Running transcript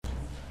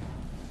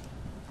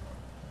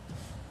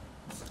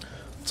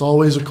It's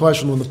always a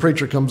question when the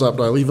preacher comes up,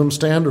 do I leave them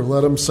stand or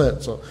let them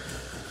sit? So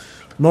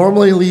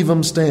normally leave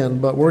them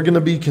stand, but we're going to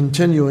be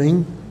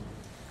continuing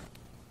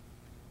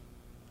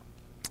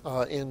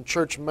in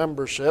church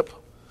membership.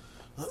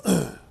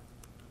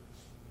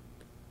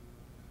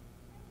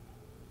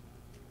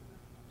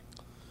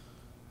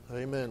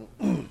 Amen.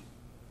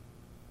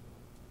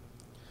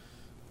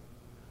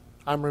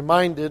 I'm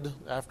reminded,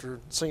 after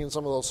singing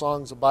some of those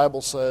songs, the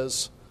Bible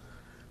says,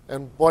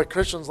 and boy,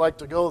 Christians like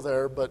to go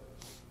there, but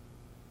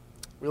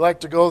we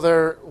like to go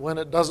there when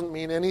it doesn't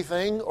mean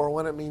anything or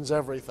when it means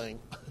everything.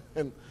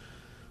 And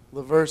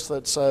the verse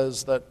that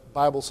says, that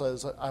Bible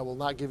says, I will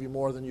not give you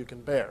more than you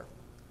can bear.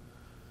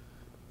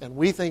 And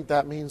we think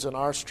that means in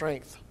our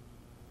strength.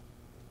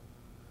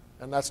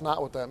 And that's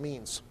not what that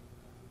means.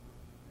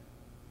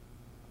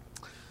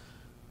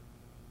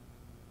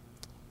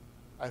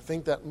 I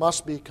think that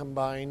must be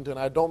combined, and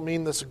I don't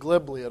mean this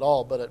glibly at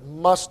all, but it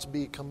must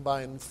be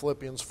combined with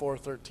Philippians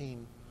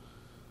 4:13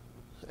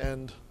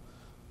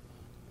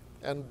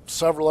 and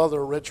several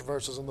other rich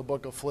verses in the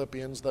book of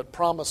Philippians that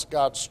promise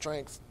God's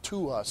strength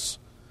to us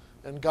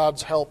and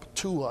God's help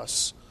to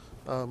us.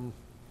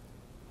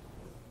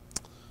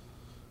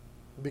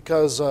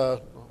 Because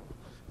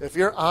if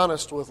you're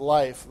honest with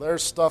life,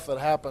 there's stuff that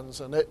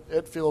happens and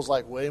it feels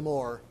like way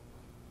more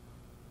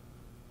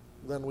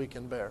than we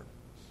can bear.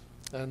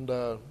 And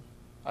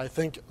I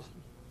think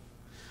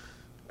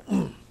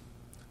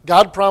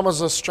God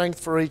promises us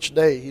strength for each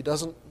day. He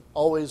doesn't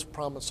always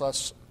promise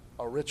us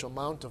a rich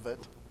amount of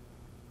it,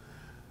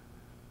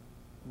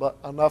 but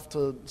enough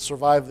to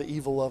survive the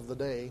evil of the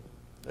day.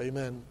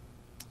 Amen.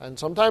 And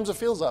sometimes it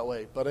feels that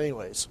way, but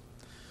anyways.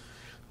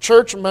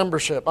 Church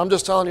membership. I'm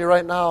just telling you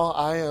right now,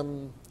 I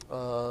am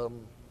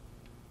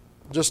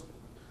just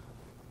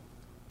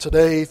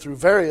today through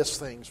various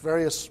things,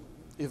 various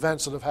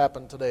events that have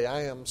happened today.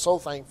 I am so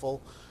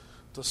thankful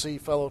to see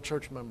fellow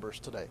church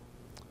members today.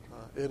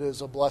 It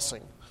is a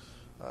blessing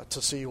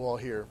to see you all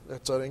here.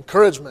 It's an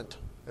encouragement.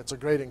 It's a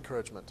great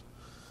encouragement.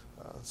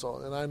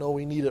 And I know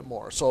we need it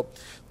more. So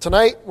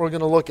tonight we're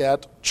going to look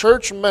at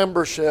church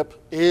membership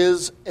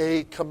is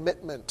a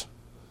commitment.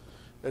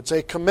 It's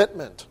a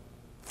commitment.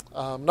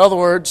 In other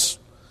words,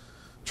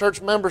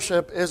 church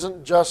membership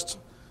isn't just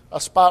a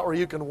spot where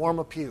you can warm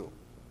a pew.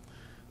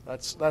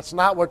 That's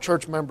not what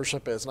church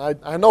membership is. And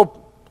I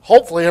know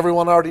hopefully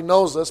everyone already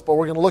knows this, but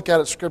we're going to look at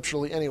it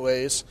scripturally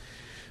anyways.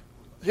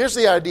 Here's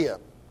the idea.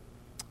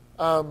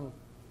 I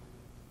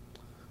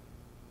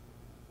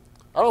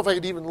don't know if I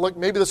could even look,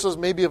 maybe this is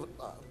maybe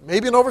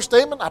an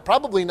overstatement.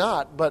 Probably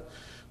not, but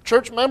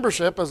church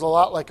membership is a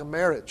lot like a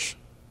marriage.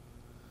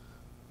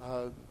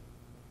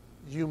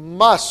 You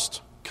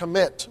must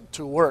commit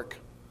to work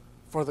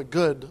for the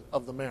good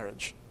of the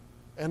marriage.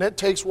 And it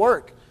takes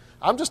work.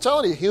 I'm just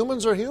telling you,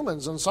 humans are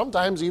humans, and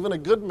sometimes even a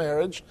good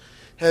marriage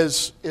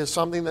is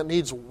something that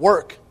needs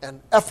work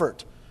and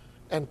effort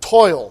and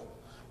toil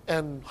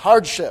and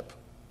hardship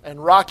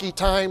and rocky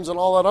times and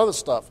all that other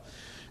stuff.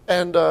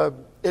 And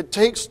it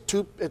takes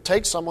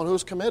someone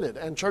who's committed,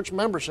 and church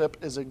membership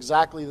is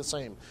exactly the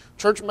same.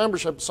 Church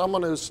membership,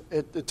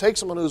 it takes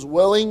someone who's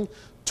willing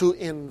to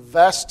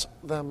invest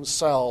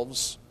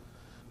themselves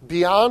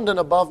beyond and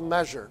above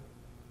measure.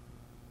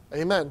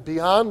 Amen.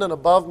 Beyond and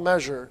above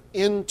measure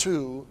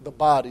into the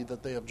body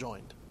that they have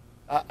joined.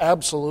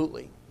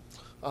 Absolutely.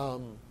 We're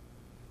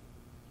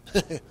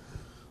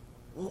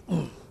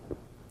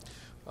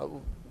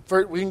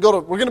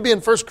going to be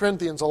in 1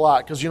 Corinthians a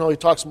lot because he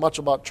talks much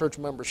about church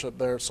membership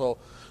there. So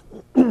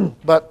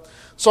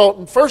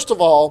first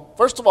of all,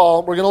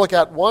 we're going to look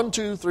at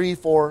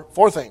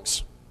 4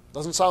 things.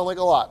 Doesn't sound like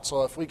a lot.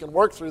 So if we can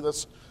work through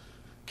this,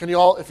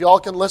 if you all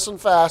can listen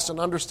fast and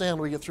understand,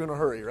 we get through in a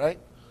hurry, right?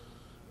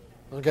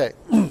 Okay.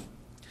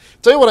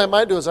 Tell you what I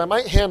might do is I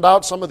might hand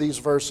out some of these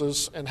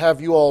verses and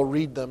have you all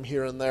read them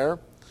here and there.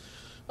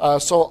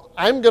 So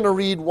I'm going to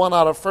read one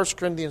out of 1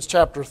 Corinthians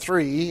chapter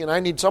 3, and I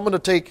need someone to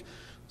take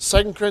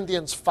 2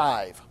 Corinthians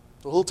 5.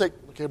 So who'll take,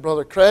 okay,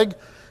 Brother Craig,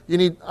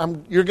 you're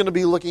going to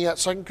be looking at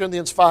 2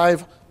 Corinthians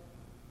 5,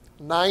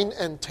 9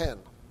 and 10.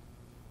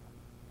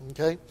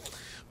 Okay?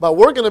 But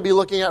we're going to be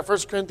looking at 1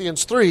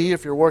 Corinthians 3,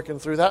 if you're working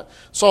through that.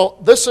 So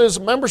this is,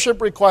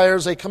 membership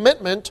requires a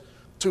commitment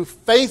to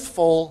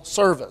faithful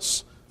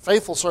service.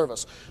 Faithful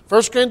service.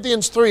 1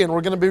 Corinthians 3, and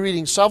we're going to be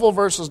reading several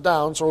verses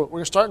down. So we're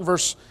going to start in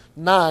verse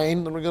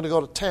 9, then we're going to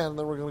go to 10,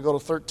 then we're going to go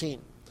to 13.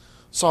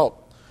 So,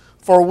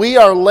 for we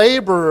are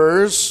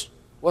laborers.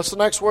 What's the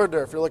next word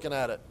there if you're looking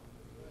at it?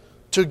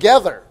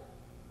 Together.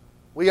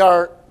 We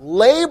are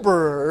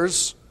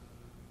laborers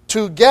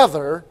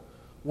together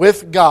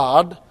with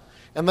God.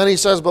 And then he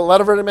says, but let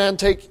every man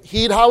take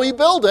heed how he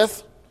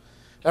buildeth.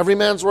 Every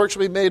man's work shall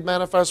be made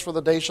manifest, for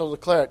the day shall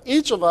declare it.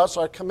 Each of us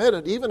are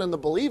committed, even in the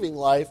believing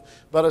life,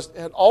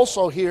 and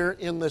also here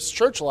in this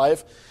church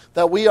life,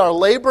 that we are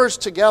laborers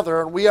together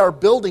and we are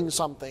building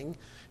something.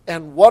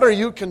 And what are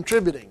you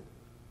contributing?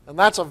 And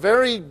that's a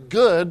very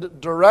good,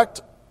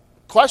 direct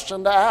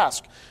question to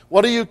ask.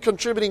 What are you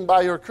contributing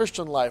by your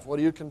Christian life? What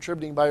are you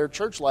contributing by your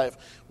church life?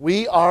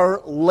 We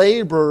are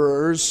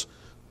laborers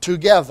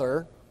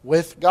together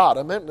with God.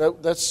 Amen.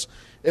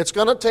 It's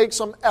going to take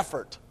some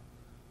effort.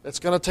 It's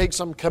going to take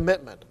some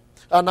commitment.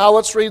 Now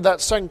let's read that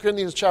 2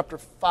 Corinthians chapter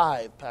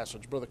 5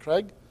 passage, Brother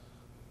Craig.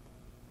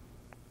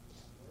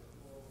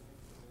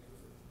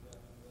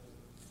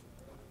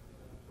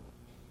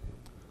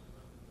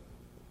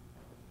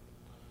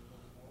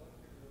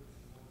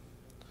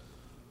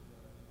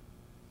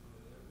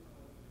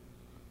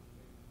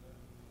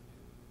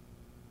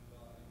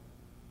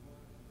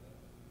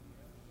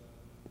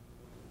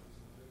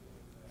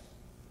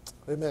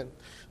 Amen.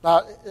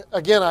 Now,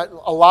 again,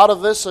 a lot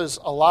of this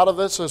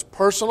is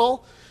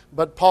personal,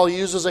 but Paul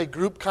uses a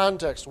group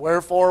context.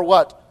 Wherefore,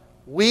 what?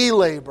 We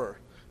labor.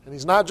 And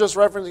he's not just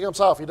referencing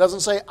himself. He doesn't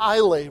say, I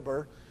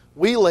labor.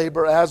 We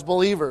labor as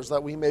believers,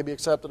 that we may be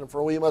accepted, and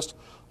for we must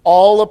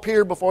all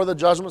appear before the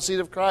judgment seat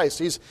of Christ.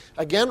 He's,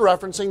 again,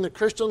 referencing the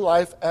Christian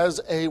life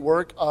as a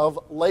work of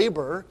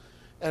labor,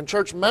 and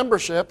church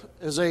membership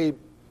is a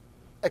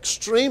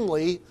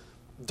extremely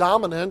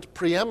dominant,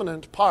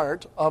 preeminent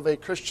part of a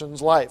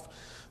Christian's life.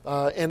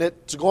 And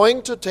it's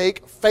going to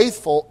take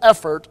faithful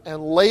effort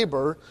and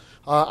labor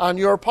on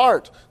your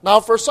part. Now,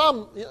 for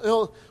some,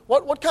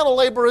 what kind of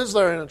labor is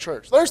there in a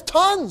church? There's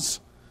tons.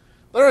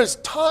 There is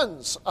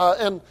tons.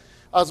 And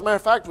as a matter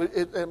of fact,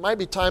 it might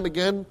be time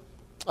again.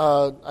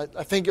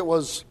 I think it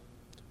was,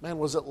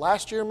 was it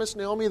last year, Miss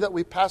Naomi, that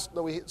we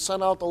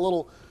sent out the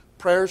little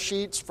prayer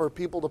sheets for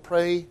people to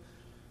pray?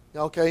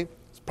 Okay,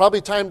 it's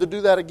probably time to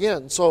do that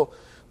again. So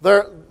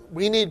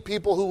we need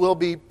people who will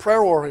be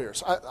prayer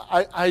warriors.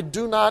 I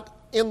do not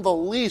in the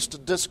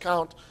least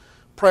discount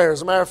prayer.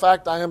 As a matter of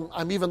fact,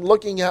 I'm even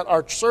looking at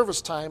our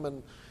service time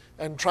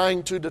and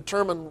trying to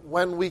determine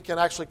when we can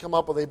actually come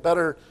up with a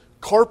better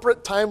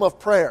corporate time of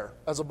prayer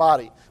as a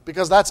body,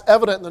 because that's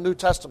evident in the New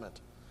Testament,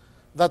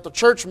 that the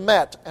church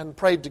met and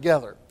prayed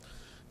together.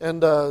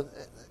 And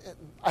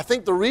I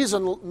think the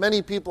reason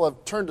many people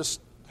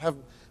have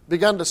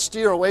begun to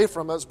steer away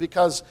from it is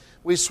because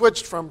we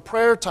switched from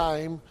prayer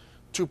time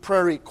to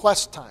prayer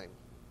request time.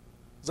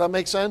 Does that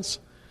make sense?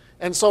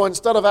 And so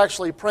instead of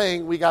actually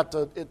praying,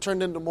 it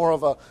turned into more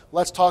of a,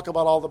 let's talk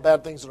about all the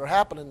bad things that are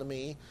happening to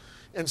me,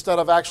 instead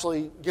of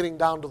actually getting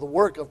down to the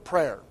work of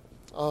prayer.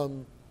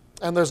 And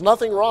there's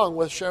nothing wrong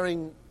with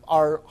sharing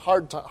our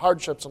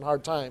hardships and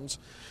hard times,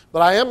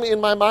 but I am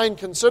in my mind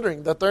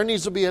considering that there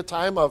needs to be a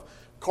time of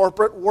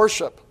corporate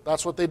worship.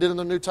 That's what they did in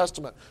the New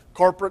Testament.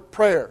 Corporate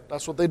prayer.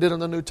 That's what they did in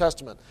the New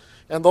Testament.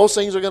 And those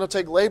things are going to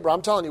take labor.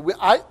 I'm telling you,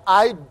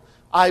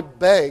 I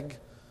beg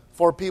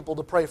for people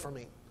to pray for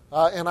me.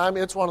 And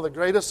it's one of the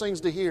greatest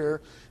things to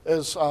hear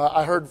is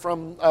I heard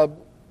from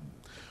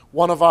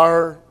one of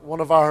our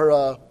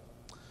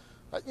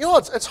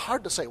it's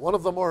hard to say, one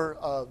of the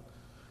more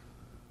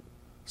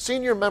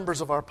senior members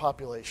of our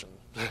population.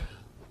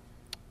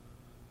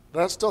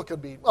 That still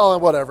could be,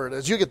 whatever it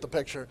is, you get the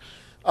picture,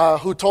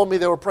 who told me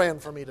they were praying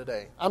for me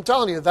today. I'm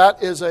telling you,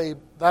 that's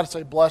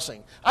a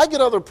blessing. I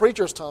get other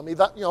preachers telling me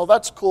that,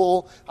 that's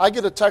cool. I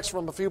get a text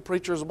from a few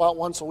preachers about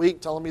once a week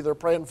telling me they're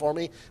praying for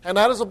me, and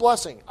that is a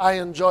blessing. I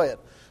enjoy it.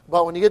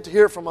 But when you get to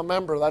hear it from a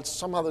member,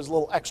 somehow there's a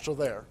little extra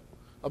there,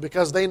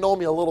 because they know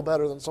me a little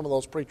better than some of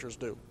those preachers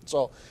do.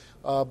 So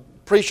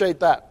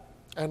appreciate that.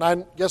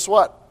 And guess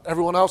what?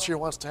 Everyone else here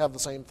wants to have the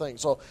same thing.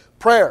 So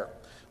prayer.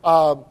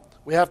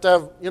 We have to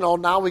have,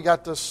 now we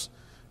got this,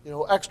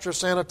 extra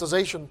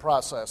sanitization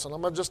process. And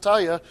I'm going to just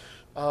tell you,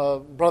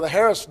 Brother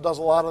Harris does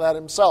a lot of that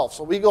himself.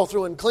 So we go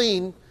through and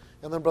clean,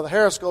 and then Brother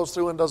Harris goes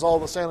through and does all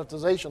the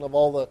sanitization of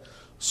all the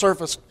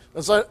surface.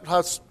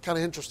 That's kind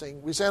of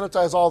interesting. We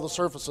sanitize all the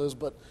surfaces,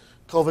 but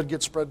COVID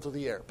gets spread through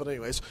the air. But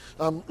anyways,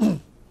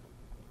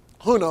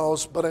 who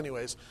knows? But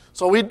anyways,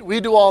 so we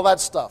do all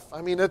that stuff.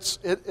 I mean,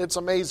 it's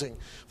amazing.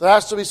 There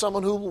has to be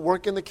someone who will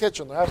work in the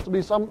kitchen. There has to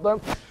be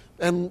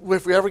and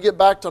if we ever get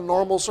back to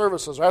normal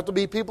services, there have to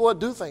be people that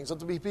do things. There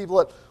have to be people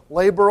that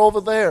labor over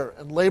there,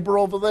 and labor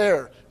over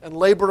there, and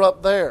labor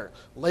up there,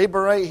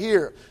 labor right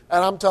here.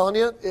 And I'm telling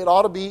you, you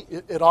ought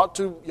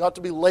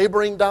to be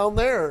laboring down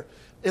there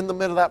in the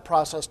middle of that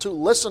process too,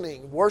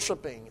 listening,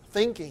 worshiping,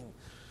 thinking,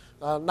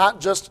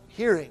 not just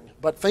hearing,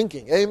 but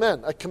thinking.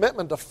 Amen. A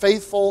commitment to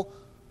faithful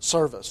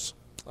service.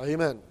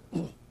 Amen.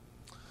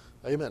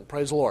 Amen.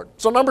 Praise the Lord.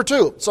 So number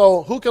 2.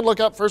 So who can look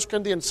up 1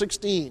 Corinthians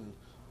 16?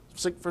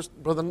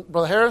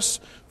 Brother Harris,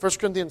 1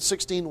 Corinthians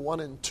 16, 1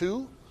 and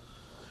 2.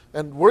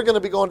 And we're going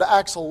to be going to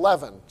Acts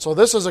 11. So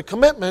this is a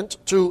commitment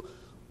to,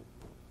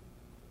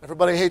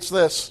 everybody hates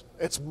this,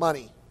 it's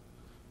money.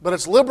 But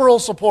it's liberal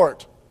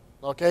support.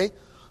 Okay?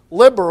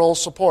 Liberal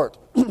support.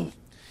 In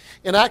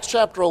Acts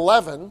chapter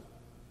 11,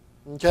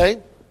 okay,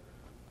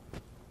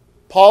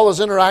 Paul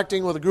is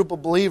interacting with a group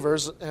of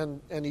believers,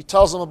 and he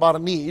tells them about a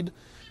need.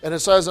 And it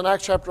says in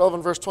Acts chapter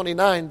 11, verse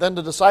 29, then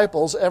the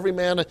disciples, every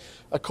man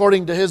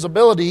according to his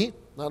ability,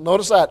 now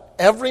notice that,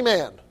 every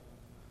man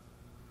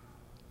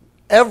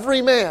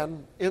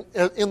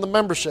in the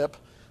membership,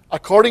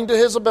 according to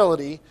his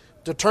ability,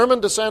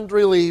 determined to send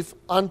relief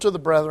unto the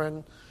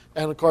brethren.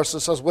 And of course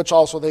it says, which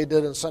also they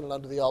did and sent it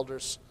unto the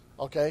elders.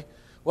 Okay?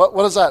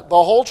 What is that?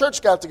 The whole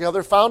church got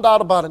together, found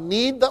out about a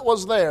need that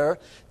was there,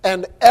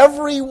 and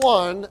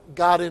everyone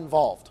got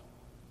involved.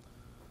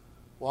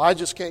 Well, I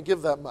just can't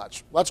give that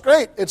much. That's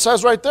great. It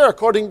says right there,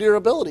 according to your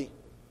ability.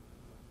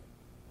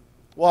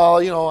 Well,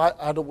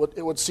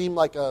 it would seem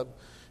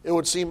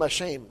a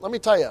shame. Let me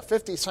tell you,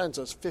 50 cents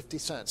is 50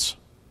 cents.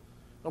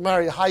 No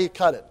matter how you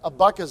cut it.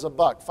 $1 is $1.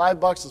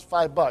 $5 is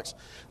 $5.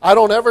 I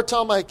don't ever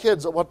tell my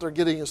kids that what they're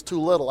getting is too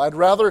little. I'd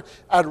rather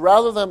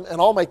them, and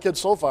all my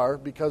kids so far,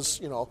 because,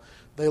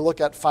 they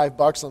look at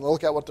 $5 and they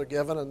look at what they're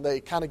given and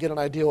they kind of get an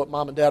idea what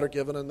mom and dad are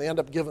giving, and they end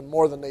up giving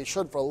more than they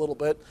should for a little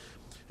bit.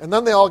 And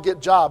then they all get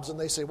jobs and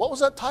they say, what was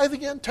that tithe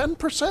again?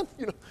 10%?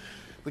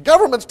 The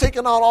government's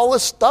taking out all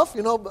this stuff.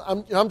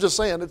 I'm just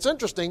saying, it's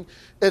interesting.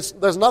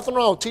 There's nothing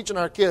wrong with teaching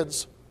our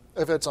kids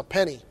if it's a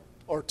penny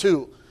or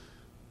two.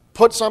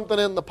 Put something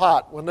in the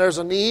pot. When there's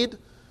a need,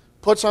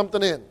 put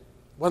something in.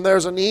 When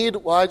there's a need,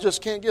 well, I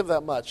just can't give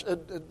that much.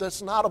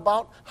 It's not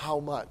about how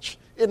much.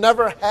 It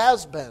never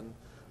has been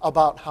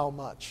about how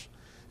much.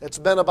 It's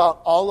been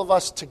about all of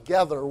us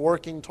together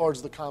working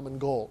towards the common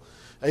goal.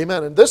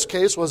 Amen. In this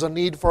case was a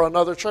need for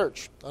another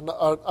church,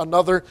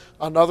 another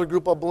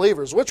group of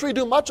believers, which we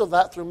do much of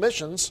that through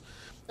missions.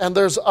 And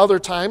there's other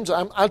times,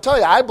 I'll tell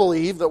you, I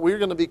believe that we're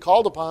going to be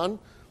called upon,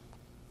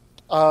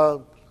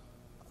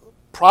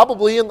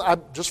 probably, and I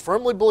just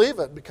firmly believe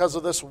it, because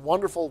of this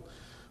wonderful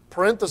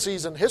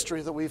parentheses in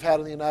history that we've had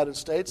in the United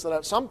States, that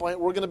at some point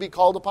we're going to be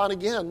called upon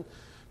again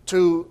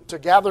to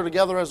gather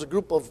together as a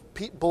group of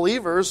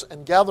believers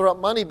and gather up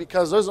money,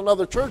 because there's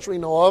another church we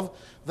know of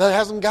that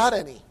hasn't got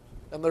any.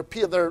 And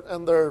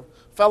their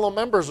fellow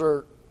members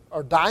are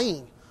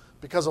dying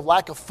because of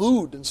lack of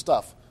food and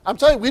stuff. I'm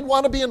telling you, we'd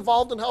want to be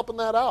involved in helping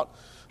that out.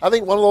 I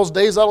think one of those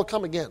days that'll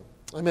come again.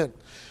 Amen.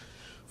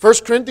 1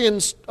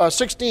 Corinthians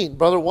 16,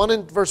 brother,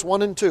 verse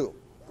 1 and 2.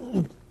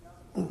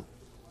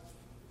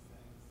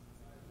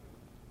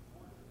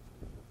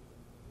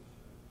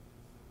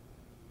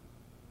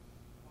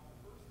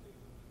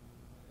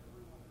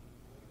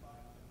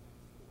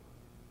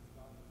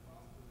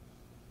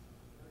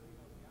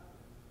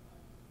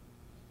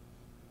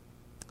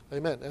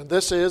 Amen. And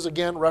this is,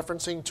 again,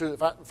 referencing to,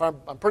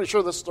 I'm pretty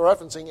sure this is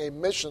referencing a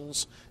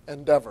missions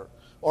endeavor,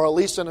 or at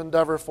least an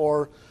endeavor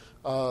for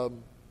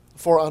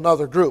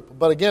another group.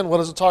 But again, what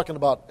is it talking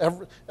about?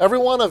 Every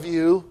one of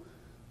you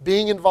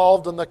being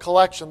involved in the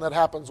collection that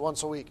happens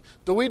once a week.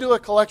 Do we do a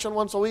collection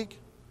once a week?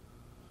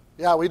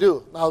 Yeah, we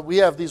do. Now, we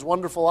have these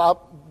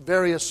wonderful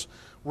various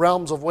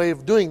realms of way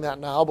of doing that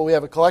now, but we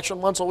have a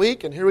collection once a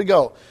week, and here we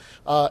go.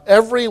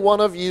 Every one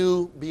of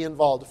you be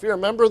involved. If you're a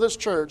member of this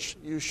church,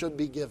 you should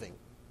be giving.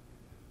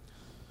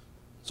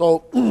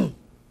 So,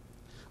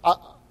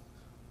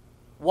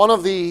 one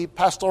of the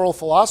pastoral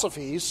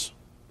philosophies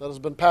that has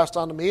been passed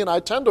on to me, and I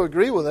tend to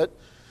agree with it,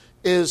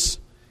 is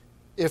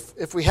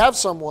if we have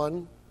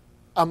someone,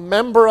 a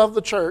member of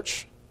the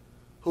church,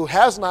 who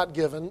has not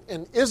given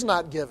and is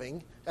not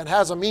giving and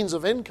has a means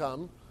of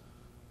income,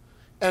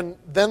 and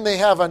then they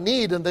have a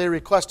need and they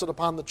request it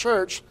upon the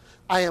church,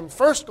 I am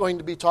first going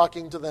to be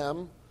talking to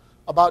them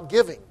about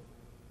giving.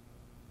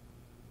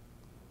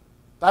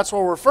 That's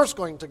where we're first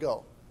going to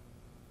go.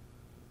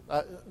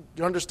 Do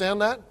you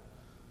understand that?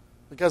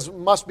 Because it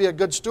must be a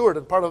good steward,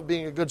 and part of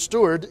being a good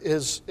steward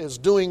is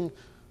doing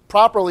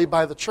properly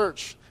by the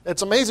church.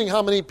 It's amazing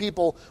how many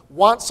people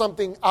want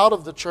something out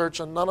of the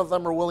church and none of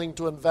them are willing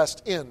to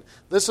invest in.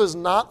 This is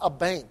not a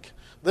bank.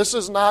 This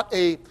is not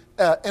a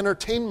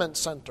entertainment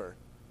center.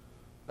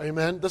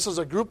 Amen? This is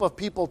a group of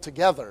people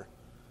together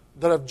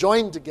that have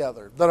joined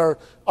together, that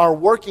are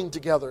working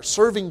together,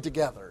 serving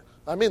together.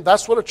 I mean,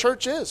 that's what a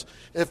church is.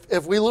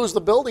 If we lose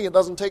the building, it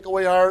doesn't take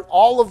away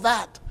all of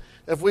that.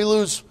 If we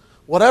lose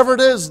whatever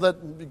it is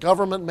that the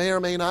government may or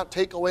may not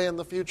take away in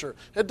the future,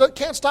 it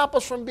can't stop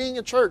us from being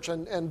a church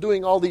and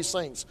doing all these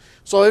things.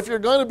 So if you're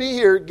going to be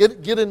here,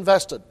 get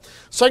invested.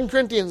 2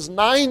 Corinthians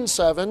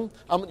 9:7,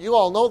 you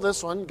all know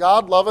this one,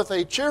 God loveth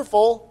a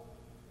cheerful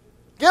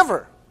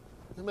giver.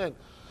 Amen.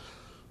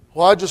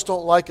 Well, I just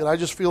don't like it. I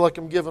just feel like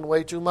I'm giving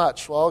way too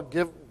much. Well,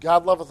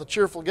 God loveth a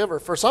cheerful giver.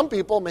 For some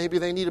people, maybe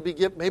they need to be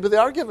maybe they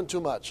are giving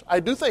too much. I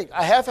do think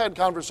I have had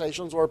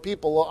conversations where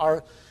people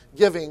are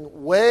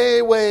giving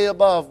way, way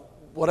above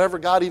whatever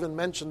God even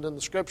mentioned in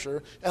the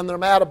Scripture, and they're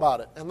mad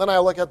about it. And then I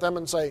look at them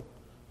and say,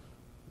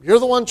 you're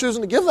the one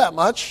choosing to give that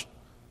much.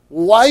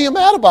 Why are you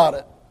mad about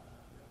it?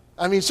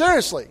 I mean,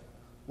 seriously.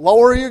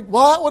 Lower your,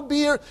 what would be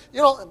your,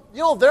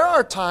 there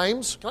are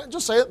times, can I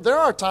just say it? There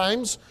are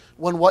times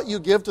when what you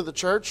give to the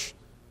church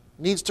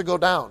needs to go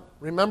down.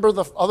 Remember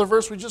the other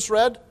verse we just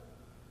read?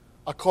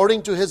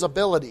 According to his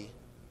ability.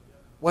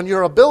 When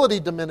your ability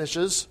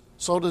diminishes,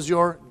 so does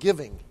your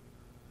giving.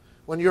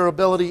 When your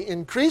ability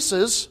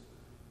increases,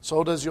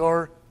 so does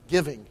your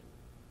giving.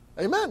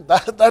 Amen.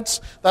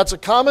 That's a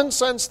common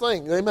sense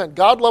thing. Amen.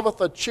 God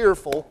loveth a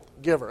cheerful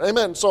giver.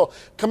 Amen. So,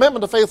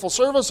 commitment to faithful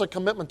service, a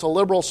commitment to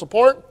liberal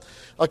support.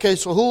 Okay,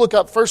 so who look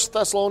up 1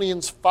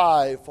 Thessalonians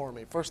 5 for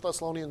me? 1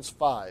 Thessalonians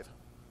 5.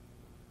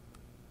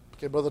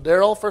 Okay, Brother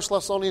Darrell, 1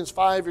 Thessalonians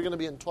 5, you're going to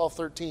be in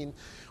 12:13.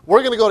 We're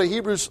going to go to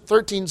Hebrews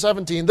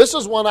 13:17. This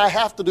is one I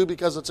have to do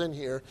because it's in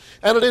here,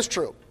 and it is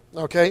true.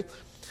 Okay?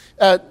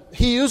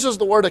 He uses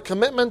the word a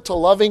commitment to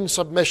loving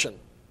submission.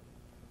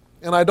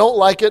 And I don't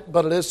like it,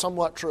 but it is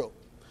somewhat true.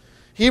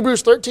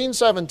 Hebrews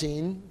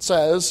 13:17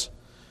 says,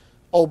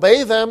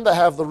 obey them that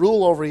have the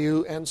rule over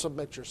you and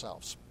submit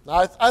yourselves.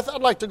 Now, I'd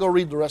like to go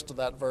read the rest of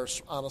that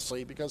verse,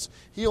 honestly, because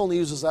he only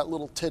uses that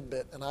little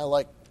tidbit, and I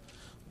like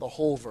the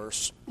whole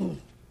verse.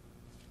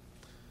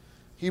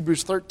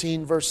 Hebrews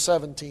 13, verse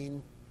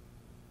 17.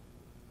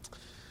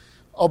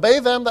 Obey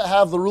them that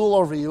have the rule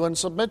over you and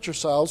submit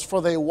yourselves,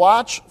 for they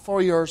watch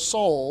for your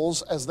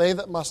souls as they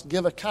that must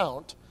give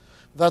account,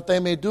 that they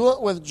may do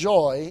it with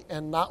joy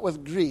and not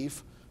with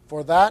grief,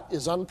 for that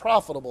is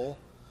unprofitable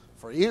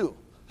for you.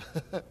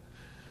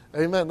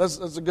 Amen.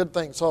 That's a good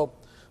thing. So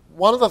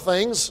one of the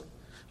things,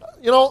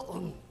 a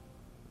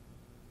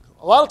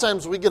lot of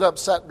times we get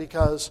upset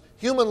because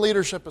human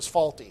leadership is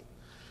faulty.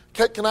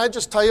 Can I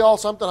just tell you all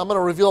something? I'm going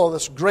to reveal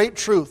this great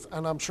truth,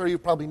 and I'm sure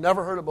you've probably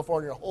never heard it before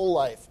in your whole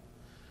life.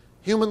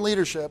 Human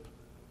leadership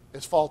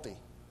is faulty.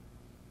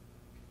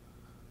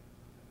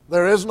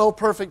 There is no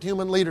perfect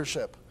human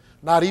leadership,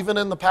 not even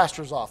in the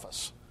pastor's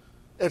office.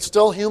 It's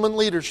still human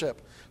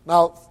leadership.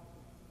 Now,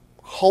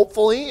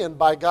 hopefully, and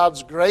by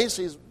God's grace,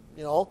 he's,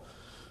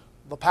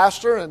 the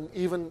pastor, and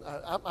even,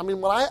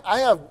 when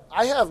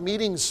I have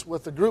meetings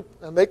with the group,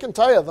 and they can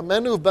tell you, the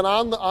men who have been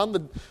on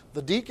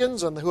the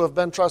deacons and who have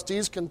been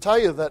trustees can tell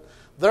you that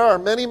there are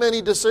many,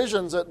 many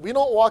decisions that we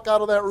don't walk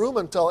out of that room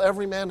until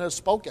every man has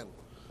spoken.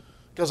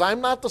 Because I'm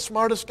not the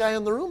smartest guy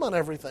in the room on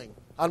everything,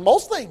 on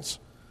most things.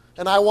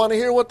 And I want to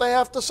hear what they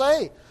have to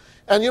say.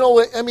 And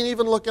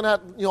even looking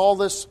at all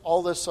this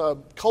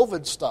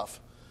COVID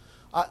stuff,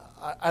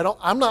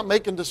 I'm not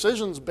making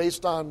decisions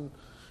based on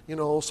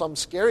some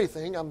scary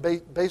thing. I'm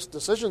based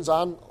decisions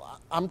on,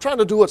 I'm trying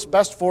to do what's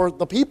best for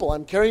the people.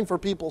 I'm caring for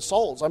people's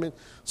souls.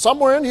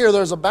 Somewhere in here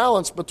there's a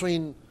balance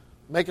between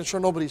making sure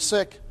nobody's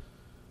sick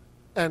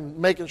and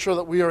making sure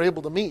that we are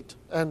able to meet.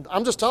 And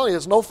I'm just telling you,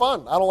 it's no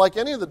fun. I don't like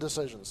any of the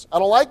decisions. I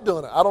don't like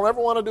doing it. I don't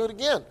ever want to do it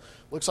again.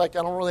 Looks like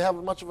I don't really have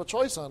much of a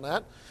choice on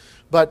that.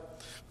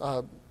 But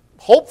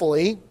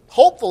hopefully,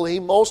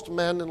 most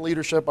men in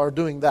leadership are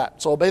doing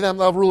that. So obey them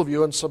that rule of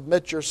you and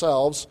submit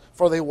yourselves,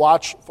 for they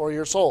watch for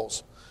your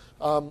souls.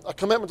 A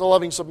commitment to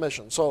loving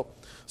submission. So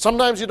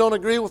sometimes you don't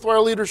agree with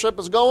where leadership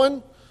is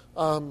going.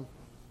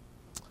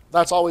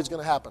 That's always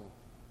going to happen.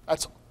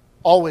 That's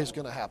always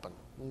going to happen.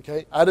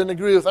 Okay, I didn't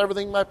agree with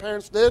everything my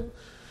parents did.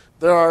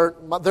 They're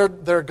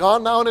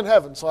gone now and in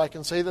heaven, so I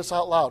can say this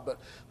out loud. But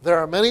there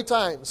are many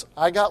times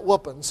I got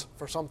whoopings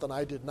for something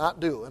I did not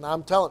do, and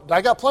I'm telling.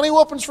 I got plenty of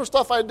whoopings for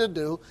stuff I did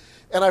do,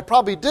 and I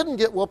probably didn't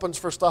get whoopings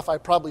for stuff I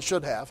probably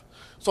should have.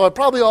 So it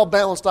probably all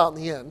balanced out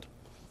in the end.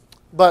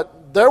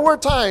 But there were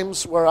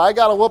times where I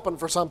got a whooping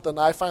for something.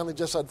 I finally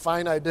just said,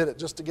 "Fine, I did it,"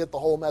 just to get the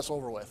whole mess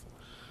over with.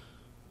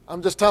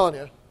 I'm just telling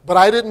you. But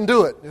I didn't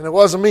do it, and it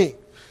wasn't me.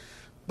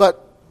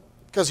 But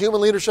because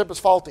human leadership is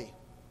faulty.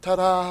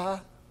 Ta-da!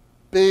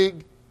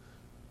 Big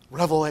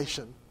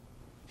revelation.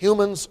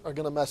 Humans are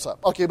going to mess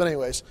up. Okay, but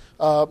anyways,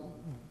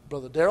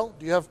 Brother Darrell,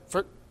 do you have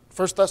 1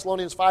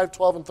 Thessalonians 5,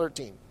 12, and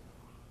 13?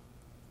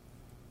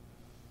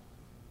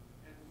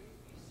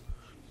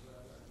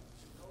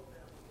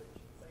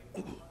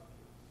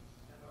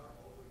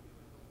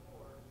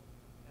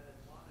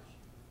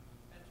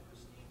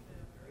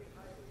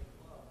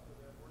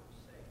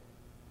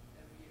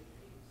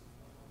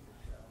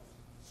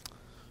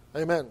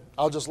 Amen.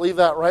 I'll just leave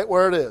that right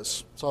where it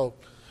is. So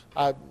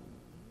I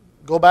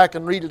go back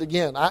and read it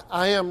again.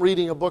 I am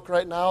reading a book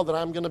right now that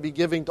I'm going to be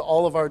giving to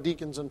all of our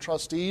deacons and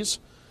trustees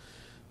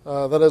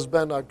that has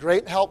been a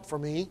great help for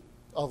me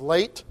of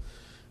late.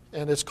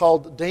 And it's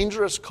called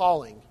Dangerous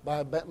Calling by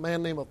a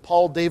man named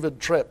Paul David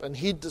Tripp. And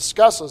he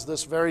discusses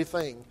this very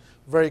thing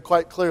very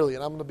quite clearly.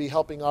 And I'm going to be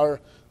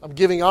I'm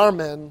giving our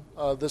men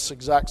this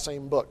exact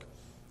same book.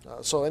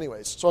 So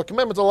a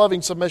commitment to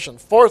loving submission.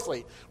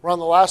 Fourthly, we're on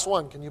the last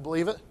one. Can you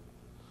believe it?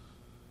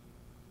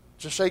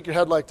 Just shake your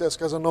head like this,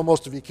 because I know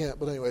most of you can't.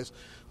 But anyways.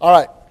 All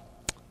right.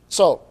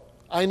 So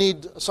I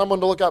need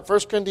someone to look up 1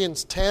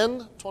 Corinthians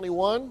 10,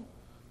 21.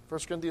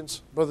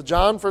 Brother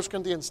John, 1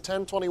 Corinthians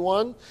 10,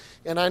 21.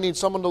 And I need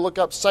someone to look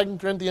up 2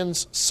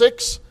 Corinthians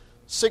 6,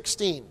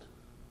 16.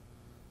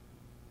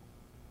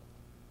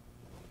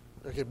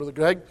 Okay, Brother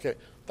Greg? Okay.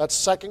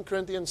 That's 2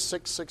 Corinthians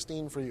 6,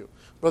 16 for you.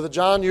 Brother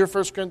John, you're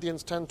 1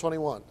 Corinthians 10,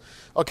 21.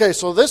 Okay,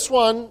 so this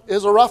one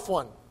is a rough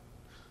one.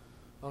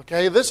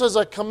 Okay, this is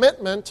a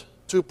commitment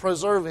to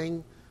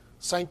preserving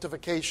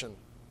sanctification.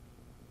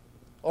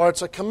 Or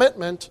it's a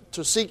commitment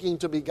to seeking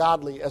to be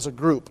godly as a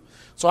group.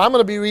 So I'm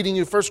going to be reading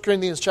you 1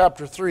 Corinthians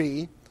chapter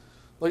 3.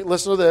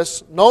 Listen to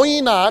this. Know ye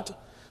not.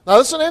 Now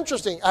this is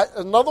interesting.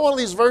 Another one of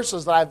these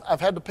verses that I've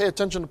had to pay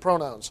attention to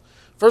pronouns.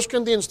 1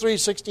 Corinthians 3,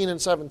 16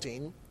 and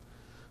 17.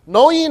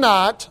 Know ye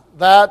not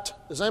that,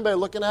 is anybody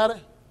looking at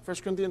it? 1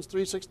 Corinthians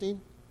 3, 16?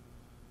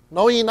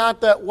 Know ye not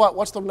that what?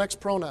 What's the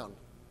next pronoun?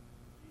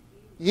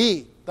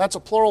 Ye. That's a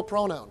plural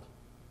pronoun.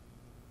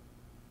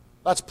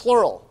 That's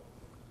plural.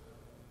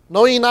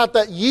 Know ye not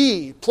that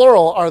ye,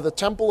 plural, are the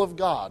temple of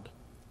God,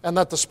 and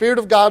that the Spirit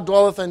of God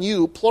dwelleth in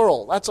you,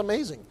 plural. That's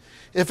amazing.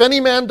 If any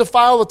man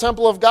defile the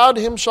temple of God,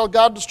 him shall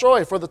God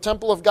destroy. For the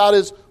temple of God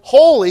is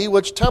holy,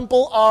 which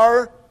temple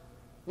are,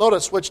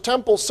 notice, which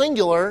temple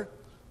singular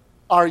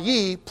are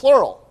ye,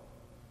 plural.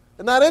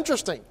 Isn't that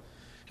interesting?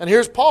 And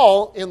here's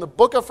Paul in the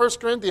book of 1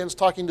 Corinthians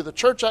talking to the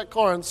church at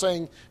Corinth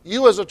saying,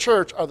 you as a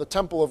church are the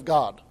temple of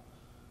God.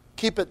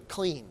 Keep it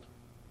clean.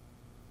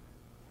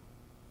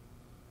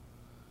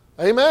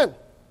 Amen.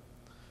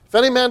 If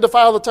any man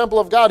defile the temple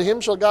of God, him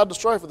shall God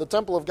destroy, for the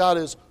temple of God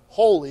is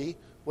holy,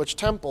 which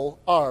temple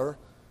are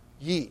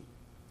ye.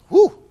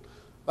 Whew,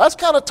 that's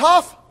kind of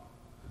tough.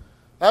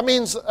 That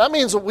means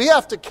that we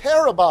have to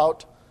care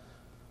about,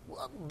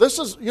 this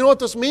is, you know what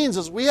this means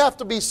is we have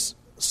to be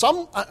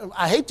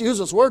I hate to use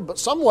this word, but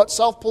somewhat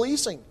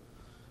self-policing.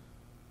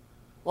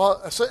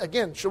 Well,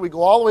 again, should we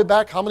go all the way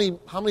back? How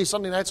many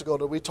Sunday nights ago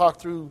did we talk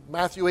through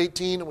Matthew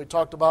 18 and we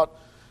talked about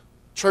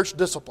church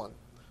discipline?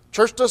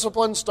 Church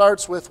discipline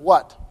starts with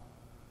what?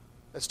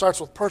 It starts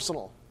with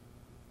personal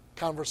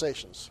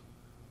conversations.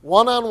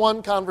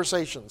 One-on-one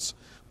conversations.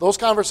 Those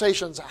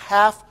conversations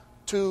have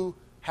to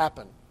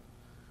happen.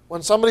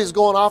 When somebody's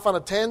going off on a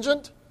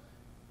tangent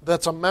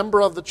that's a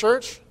member of the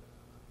church,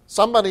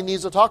 somebody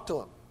needs to talk to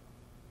him.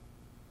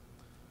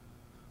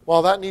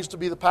 Well, that needs to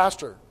be the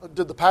pastor.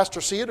 Did the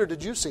pastor see it or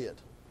did you see it?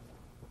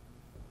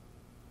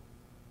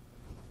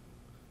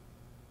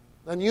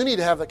 Then you need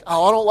to have I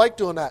don't like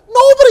doing that.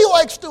 Nobody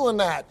likes doing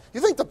that.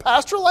 You think the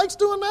pastor likes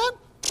doing that?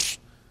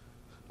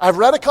 I've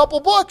read a couple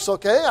books,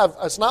 okay?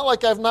 It's not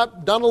like I've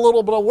not done a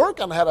little bit of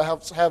work on how to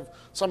have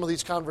some of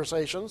these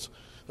conversations.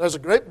 There's a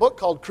great book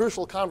called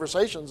Crucial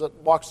Conversations that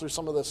walks through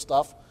some of this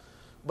stuff.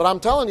 But I'm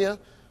telling you,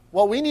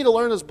 what we need to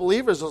learn as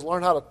believers is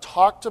learn how to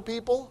talk to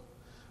people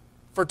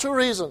for two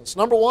reasons.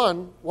 Number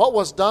one, what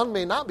was done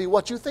may not be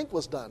what you think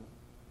was done.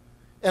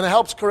 And it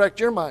helps correct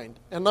your mind.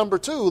 And number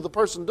two, the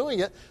person doing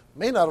it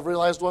may not have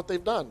realized what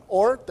they've done.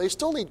 Or they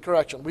still need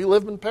correction. We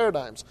live in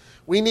paradigms.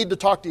 We need to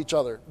talk to each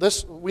other.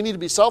 We need to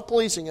be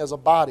self-policing as a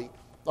body.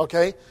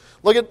 Okay?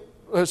 Look at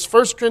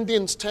 1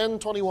 Corinthians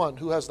 10:21.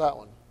 Who has that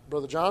one?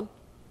 Brother John?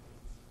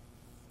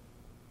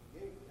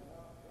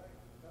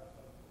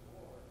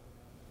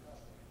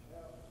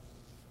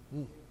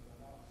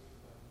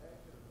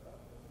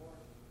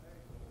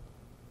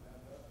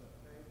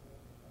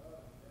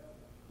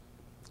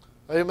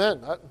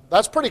 Amen.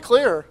 That's pretty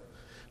clear.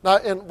 Now,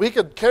 and we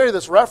could carry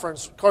this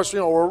reference. Of course,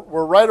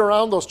 we're right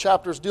around those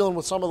chapters dealing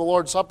with some of the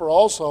Lord's Supper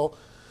also.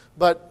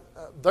 But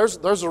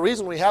there's a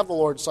reason we have the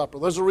Lord's Supper.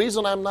 There's a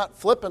reason I'm not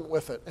flippant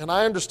with it. And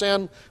I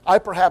understand I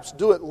perhaps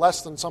do it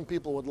less than some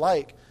people would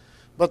like.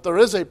 But there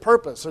is a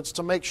purpose. It's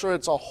to make sure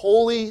it's a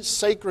holy,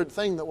 sacred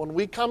thing that when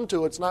we come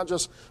to, it's not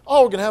just, we're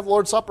going to have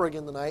Lord's Supper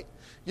again tonight.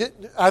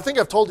 I think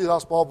I've told you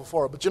this all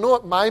before. But you know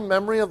what my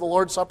memory of the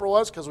Lord's Supper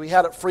was? Because we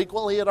had it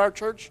frequently at our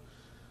church.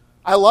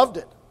 I loved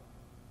it.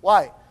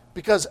 Why?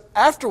 Because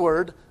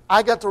afterward,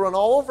 I got to run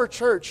all over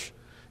church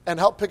and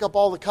help pick up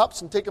all the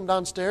cups and take them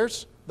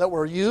downstairs that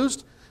were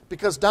used,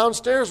 because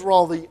downstairs were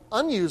all the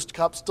unused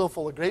cups still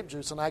full of grape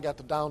juice, and I got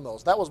to down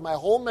those. That was my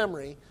whole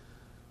memory.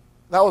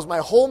 That was my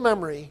whole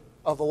memory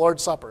of the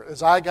Lord's Supper,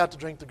 is I got to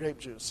drink the grape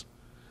juice.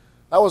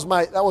 That was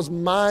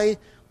my,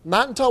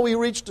 not until we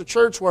reached a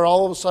church where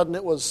all of a sudden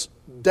it was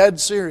dead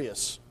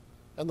serious.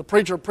 And the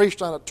preacher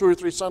preached on it 2 or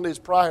 3 Sundays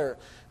prior,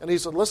 and he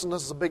said, listen,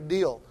 this is a big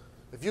deal.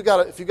 If you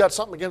got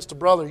something against a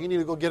brother, you need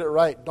to go get it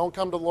right. Don't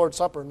come to the Lord's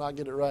Supper and not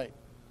get it right.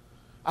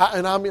 I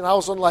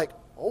was like,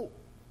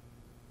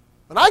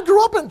 And I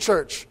grew up in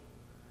church.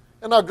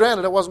 And now,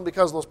 granted, it wasn't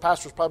because those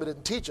pastors probably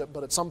didn't teach it,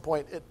 but at some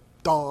point it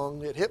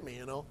hit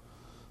me,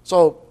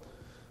 So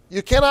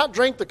you cannot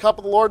drink the cup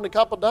of the Lord and the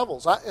cup of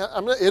devils.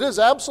 It is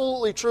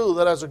absolutely true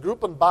that as a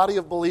group and body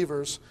of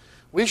believers,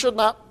 we should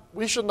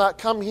not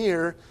come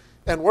here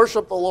and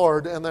worship the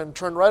Lord and then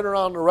turn right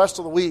around the rest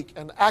of the week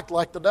and act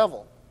like the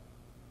devil.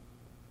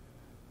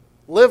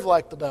 Live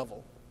like the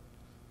devil.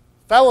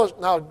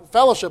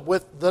 Fellowship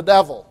with the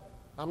devil.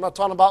 I'm not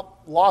talking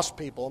about lost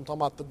people. I'm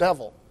talking about the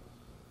devil.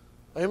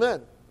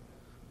 Amen.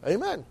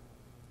 Amen.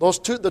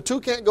 The two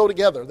can't go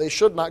together. They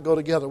should not go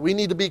together. We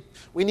need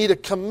to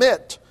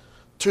commit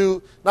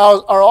to.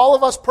 Now, are all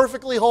of us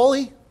perfectly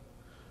holy?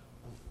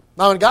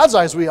 Now, in God's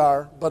eyes, we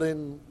are. But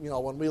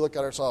when we look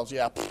at ourselves,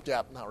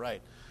 not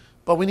right.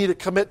 But we need to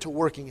commit to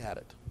working at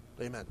it.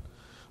 Amen.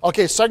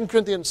 Okay, 2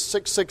 Corinthians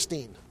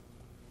 6:16.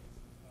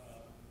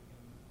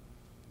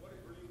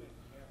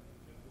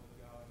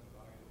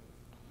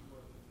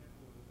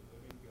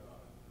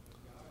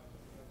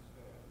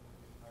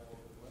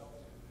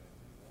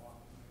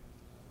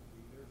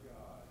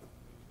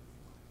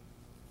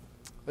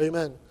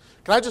 Amen.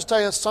 Can I just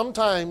tell you,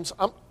 sometimes,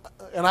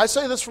 and I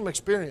say this from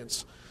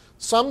experience,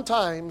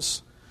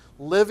 sometimes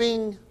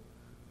living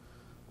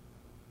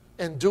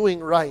and doing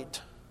right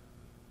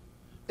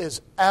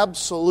is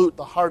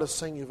the hardest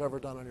thing you've ever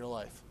done in your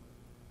life.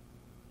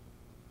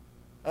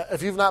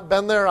 If you've not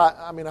been there,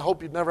 I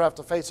hope you'd never have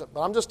to face it.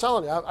 But I'm just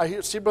telling you,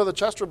 I see Brother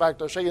Chester back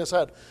there shaking his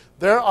head.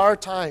 There are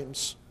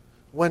times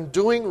when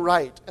doing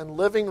right and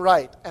living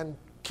right and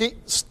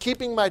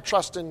keeping my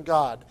trust in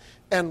God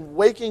and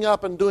waking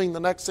up and doing the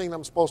next thing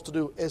I'm supposed to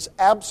do is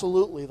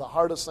absolutely the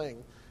hardest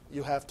thing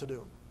you have to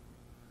do.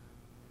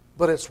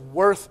 But it's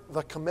worth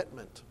the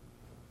commitment,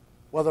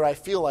 whether I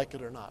feel like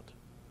it or not.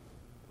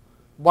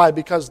 Why?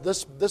 Because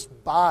this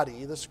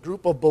body, this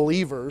group of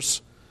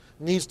believers,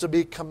 needs to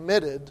be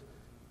committed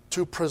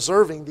to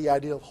preserving the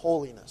idea of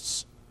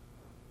holiness.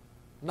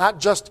 Not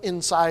just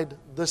inside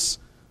this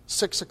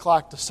 6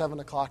 o'clock to 7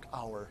 o'clock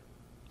hour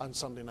on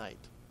Sunday night,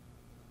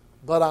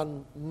 but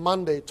on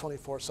Monday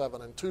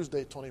 24/7 and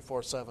Tuesday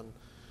 24/7.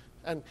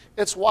 And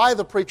it's why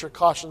the preacher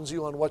cautions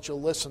you on what you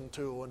listen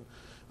to.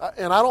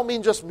 And I don't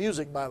mean just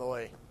music, by the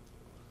way.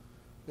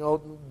 You know,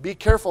 be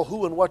careful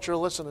who and what you're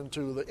listening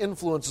to, the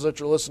influences that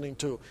you're listening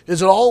to.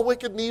 Is it all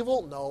wicked and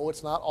evil? No,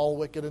 it's not all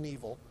wicked and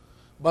evil.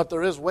 But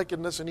there is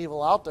wickedness and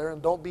evil out there,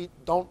 and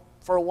don't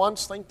for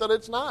once think that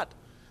it's not.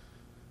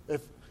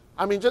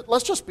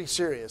 Let's just be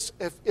serious.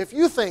 If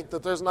you think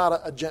that there's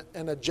not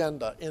an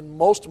agenda in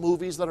most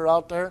movies that are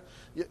out there,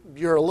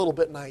 you're a little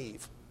bit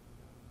naive.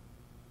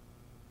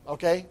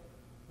 Okay?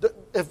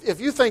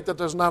 If you think that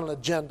there's not an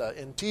agenda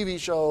in TV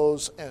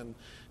shows and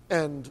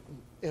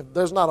if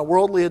there's not a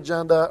worldly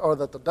agenda or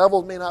that the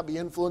devil may not be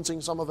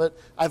influencing some of it,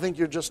 I think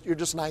you're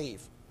just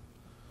naive.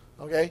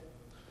 Okay?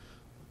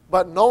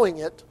 But knowing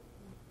it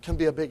can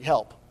be a big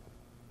help.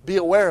 Be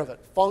aware of it.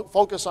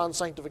 Focus on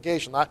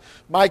sanctification.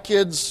 My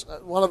kids,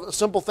 a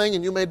simple thing,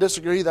 and you may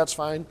disagree, that's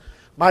fine.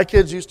 My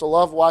kids used to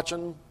love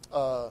watching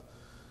the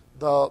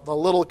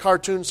little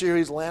cartoon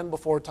series Land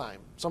Before Time.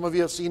 Some of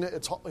you have seen it.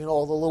 It's the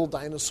little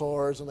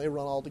dinosaurs and they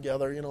run all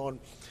together,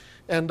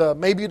 and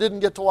maybe you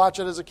didn't get to watch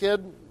it as a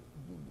kid,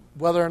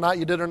 whether or not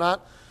you did or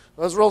not.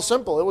 It was real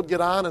simple. It would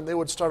get on and they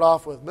would start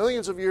off with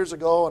millions of years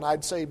ago, and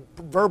I'd say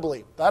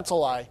verbally, that's a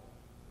lie.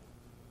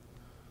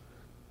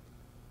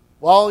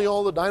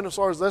 Well, the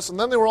dinosaurs this, and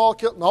then they were all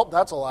killed. Nope,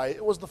 that's a lie.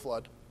 It was the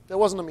flood. It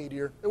wasn't a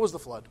meteor. It was the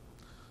flood.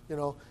 And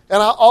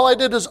all I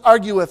did is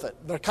argue with it.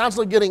 They're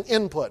constantly getting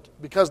input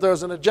because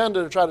there's an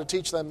agenda to try to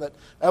teach them that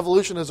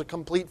evolution is a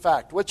complete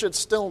fact, which it's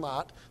still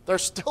not.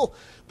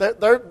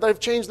 They've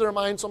changed their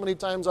mind so many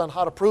times on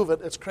how to prove it.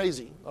 It's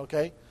crazy,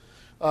 okay?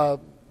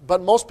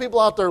 But most people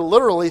out there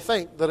literally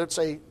think that it's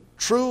a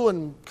true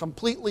and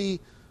completely,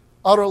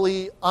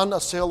 utterly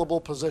unassailable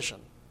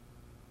position.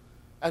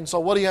 And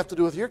so what do you have to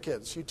do with your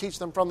kids? You teach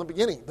them from the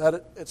beginning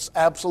that it's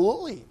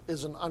absolutely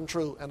is an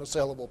untrue and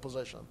assailable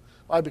position.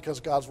 Why? Because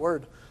God's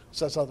Word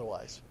says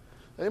otherwise.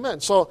 Amen.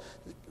 So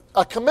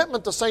a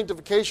commitment to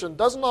sanctification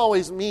doesn't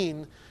always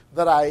mean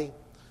that I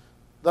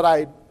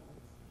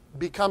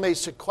become a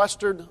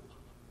sequestered.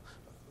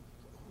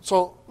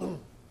 So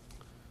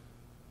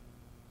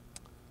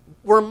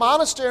were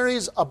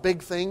monasteries a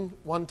big thing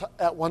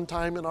at one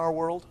time in our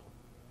world?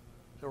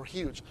 They were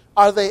huge.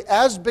 Are they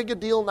as big a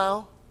deal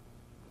now?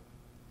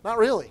 Not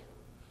really.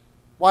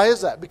 Why is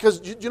that? Because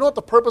do you know what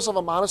the purpose of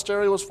a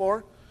monastery was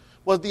for?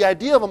 Well, the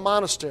idea of a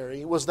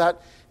monastery was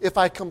that if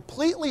I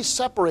completely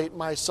separate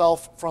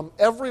myself from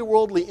every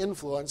worldly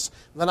influence,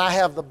 then I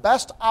have the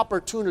best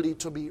opportunity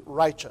to be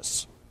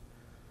righteous.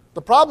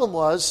 The problem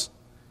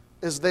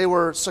is they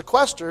were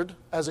sequestered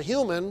as a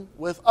human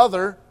with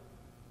other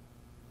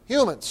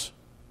humans.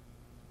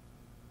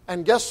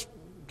 And guess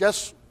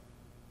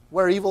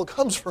where evil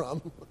comes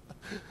from?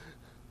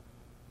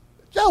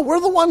 Yeah,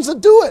 we're the ones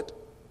that do it.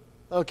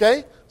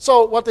 Okay?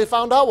 So what they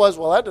found out was,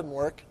 well, that didn't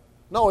work.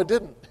 No, it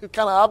didn't. It's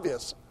kind of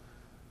obvious.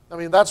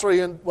 That's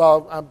where I'm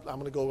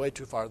going to go way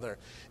too far there.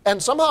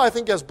 And somehow I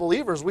think as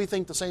believers, we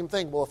think the same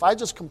thing. Well, if I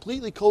just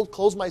completely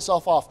close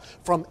myself off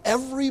from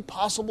every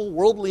possible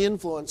worldly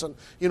influence and,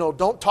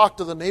 don't talk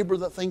to the neighbor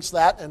that thinks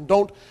that and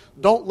don't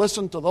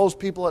listen to those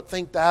people that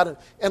think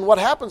that. And what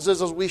happens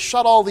is we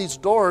shut all these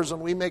doors and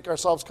we make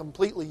ourselves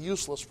completely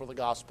useless for the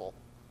gospel.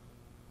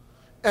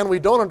 And we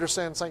don't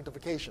understand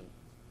sanctification.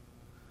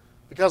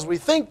 Because we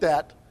think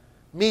that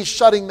me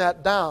shutting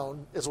that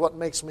down is what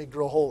makes me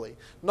grow holy.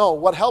 No,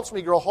 what helps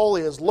me grow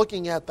holy is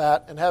looking at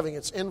that and having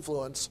its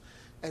influence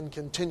and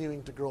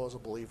continuing to grow as a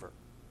believer.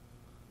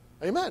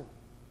 Amen.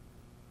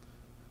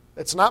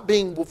 It's not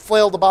being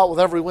flailed about with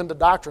every wind of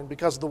doctrine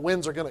because the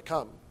winds are going to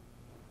come.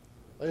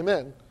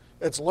 Amen.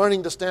 It's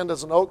learning to stand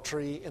as an oak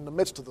tree in the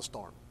midst of the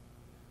storm,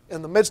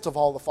 in the midst of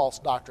all the false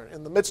doctrine,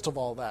 in the midst of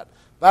all that.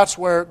 That's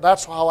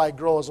how I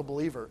grow as a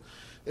believer,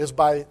 is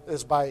by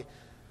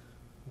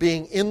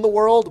being in the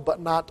world, but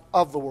not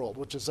of the world,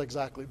 which is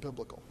exactly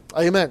biblical.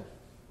 Amen.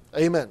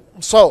 Amen.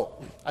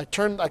 So, I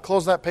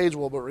close that page,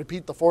 but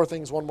repeat the four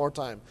things one more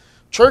time.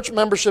 Church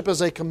membership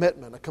is a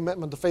commitment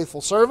to faithful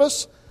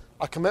service,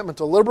 a commitment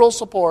to liberal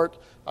support,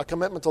 a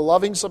commitment to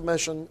loving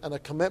submission, and a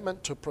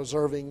commitment to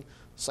preserving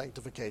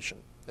sanctification.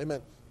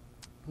 Amen.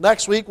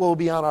 Next week, we'll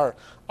be on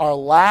our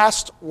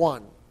last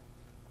one,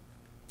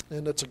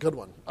 and it's a good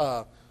one.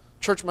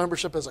 Church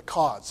membership is a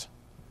cause.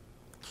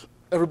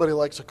 Everybody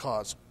likes a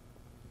cause.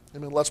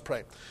 Amen. Let's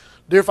pray.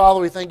 Dear Father,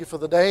 we thank you for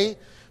the day.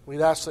 We'd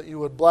ask that you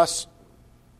would bless